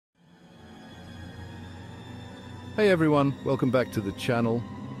Hey everyone, welcome back to the channel.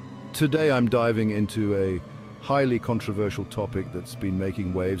 Today I'm diving into a highly controversial topic that's been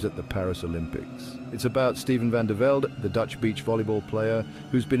making waves at the Paris Olympics. It's about Steven van der Velde, the Dutch beach volleyball player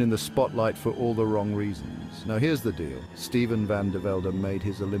who's been in the spotlight for all the wrong reasons. Now here's the deal. Steven van der Velde made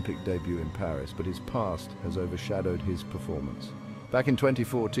his Olympic debut in Paris, but his past has overshadowed his performance. Back in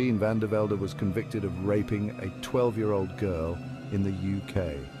 2014, van der Velde was convicted of raping a 12-year-old girl in the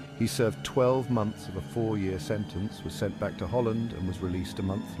UK. He served 12 months of a 4-year sentence, was sent back to Holland and was released a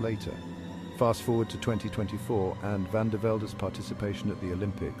month later. Fast forward to 2024 and van der Velde's participation at the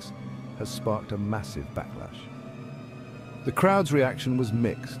Olympics has sparked a massive backlash. The crowd's reaction was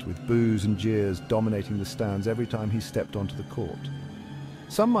mixed, with boos and jeers dominating the stands every time he stepped onto the court.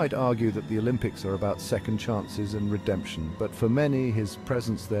 Some might argue that the Olympics are about second chances and redemption, but for many his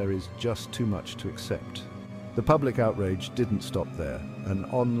presence there is just too much to accept. The public outrage didn't stop there. An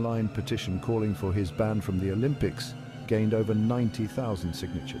online petition calling for his ban from the Olympics gained over 90,000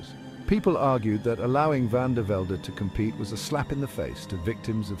 signatures. People argued that allowing van der Velde to compete was a slap in the face to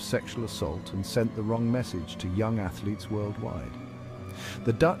victims of sexual assault and sent the wrong message to young athletes worldwide.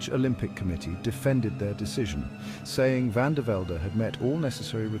 The Dutch Olympic Committee defended their decision, saying van der Velde had met all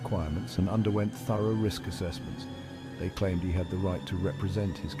necessary requirements and underwent thorough risk assessments. They claimed he had the right to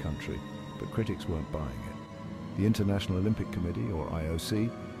represent his country, but critics weren't buying it. The International Olympic Committee, or IOC,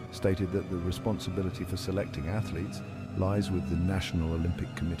 stated that the responsibility for selecting athletes lies with the national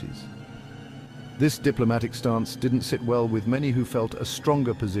Olympic committees. This diplomatic stance didn't sit well with many who felt a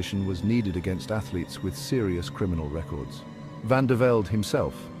stronger position was needed against athletes with serious criminal records. Van der Velde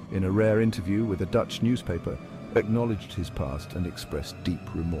himself, in a rare interview with a Dutch newspaper, acknowledged his past and expressed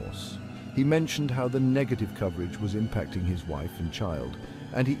deep remorse. He mentioned how the negative coverage was impacting his wife and child,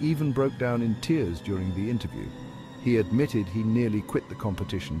 and he even broke down in tears during the interview. He admitted he nearly quit the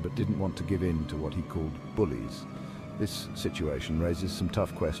competition but didn't want to give in to what he called bullies. This situation raises some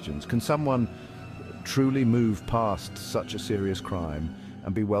tough questions. Can someone truly move past such a serious crime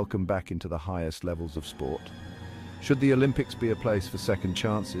and be welcomed back into the highest levels of sport? Should the Olympics be a place for second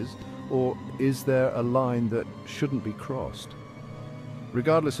chances, or is there a line that shouldn't be crossed?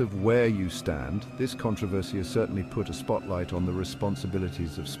 Regardless of where you stand, this controversy has certainly put a spotlight on the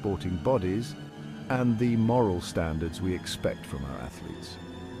responsibilities of sporting bodies and the moral standards we expect from our athletes.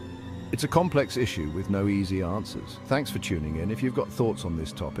 It's a complex issue with no easy answers. Thanks for tuning in. If you've got thoughts on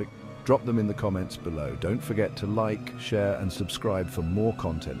this topic, drop them in the comments below. Don't forget to like, share, and subscribe for more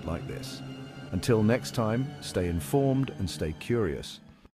content like this. Until next time, stay informed and stay curious.